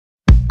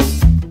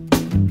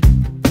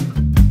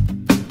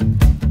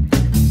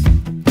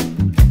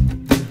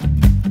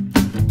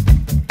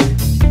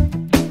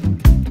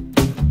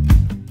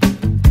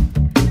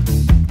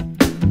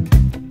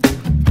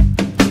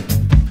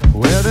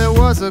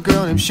was a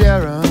girl named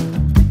Sharon,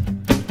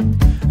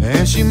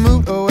 and she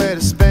moved away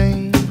to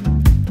Spain.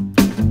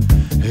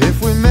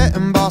 If we met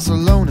in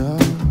Barcelona,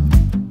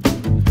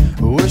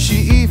 would she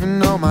even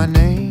know my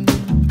name?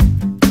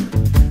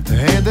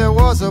 And there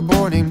was a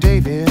boy named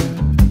David,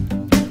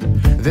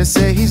 they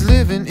say he's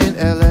living in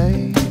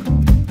LA,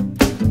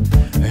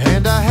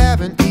 and I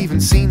haven't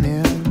even seen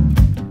him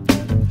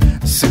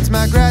since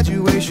my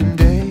graduation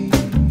day.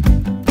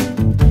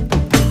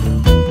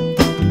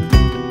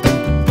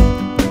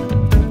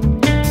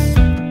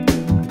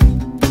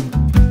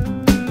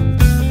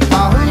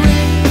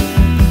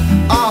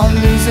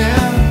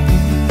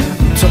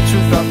 Touch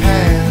with our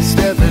past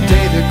every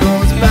day that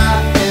goes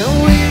by, and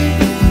we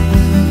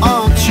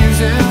are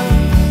choosing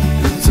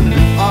to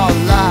live our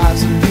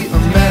lives in the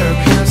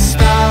American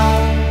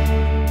style.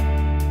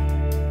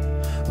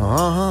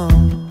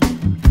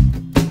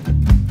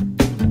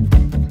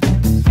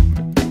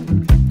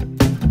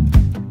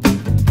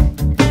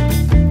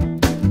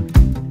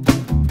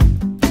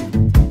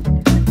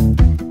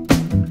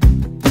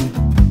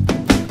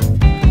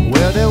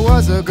 Well, there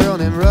was a girl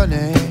named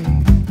Renee,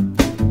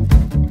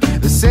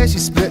 they say she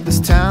split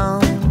this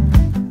town.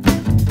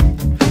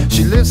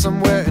 She lives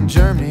somewhere in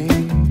Germany,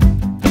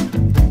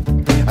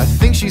 I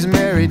think she's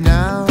married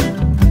now.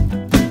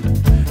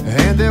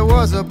 And there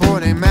was a boy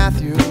named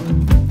Matthew,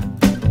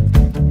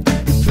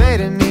 he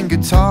played a mean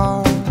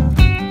guitar,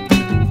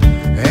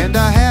 and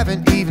I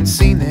haven't even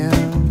seen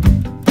him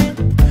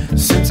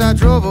since I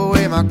drove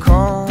away my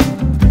car.